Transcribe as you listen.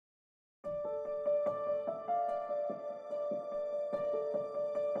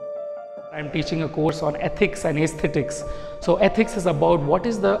I'm teaching a course on ethics and aesthetics. So ethics is about what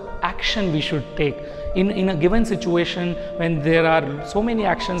is the action we should take in a given situation. When there are so many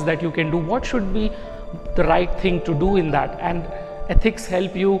actions that you can do, what should be the right thing to do in that? And ethics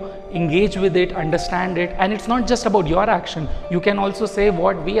help you engage with it, understand it, and it's not just about your action. You can also say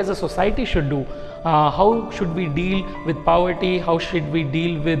what we as a society should do. How should we deal with poverty? How should we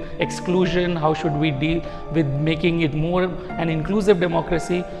deal with exclusion? How should we deal with making it more an inclusive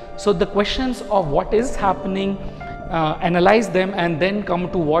democracy? So the questions of what is happening, analyze them, and then come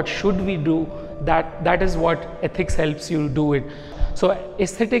to what should we do. That is what ethics helps you do it. So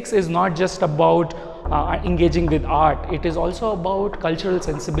aesthetics is not just about engaging with art, it is also about cultural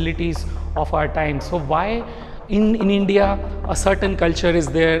sensibilities of our time. So why in India a certain culture is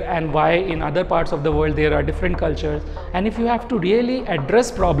there and why in other parts of the world there are different cultures. And if you have to really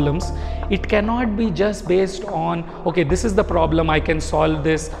address problems, it cannot be just based on, okay, this is the problem, I can solve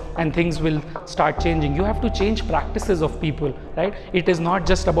this and things will start changing. You have to change practices of people, right? It is not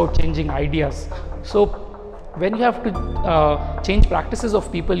just about changing ideas. So when you have to change practices of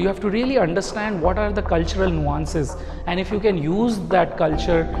people, you have to really understand what are the cultural nuances, and if you can use that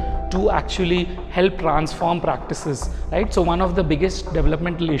culture to actually help transform practices, right? So one of the biggest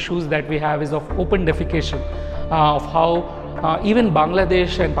developmental issues that we have is of open defecation, of how even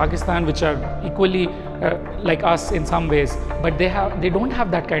Bangladesh and Pakistan, which are equally like us in some ways, but they don't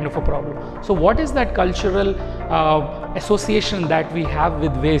have that kind of a problem. So what is that cultural association that we have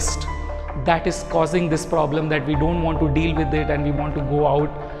with waste that is causing this problem, that we don't want to deal with it and we want to go out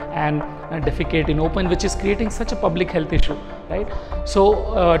and defecate in open, which is creating such a public health issue, right?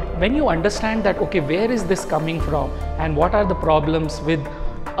 So when you understand that, okay, where is this coming from and what are the problems with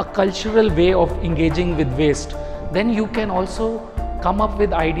a cultural way of engaging with waste, then you can also come up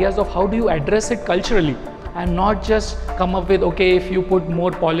with ideas of how do you address it culturally, and not just come up with, okay, if you put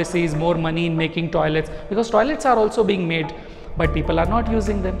more policies, more money in making toilets, because toilets are also being made but people are not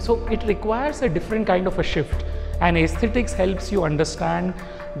using them. So it requires a different kind of a shift, and aesthetics helps you understand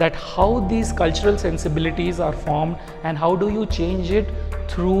that how these cultural sensibilities are formed and how do you change it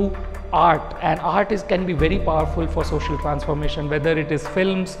through art. And art can be very powerful for social transformation, whether it is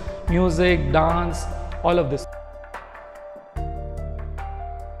films, music, dance, all of this.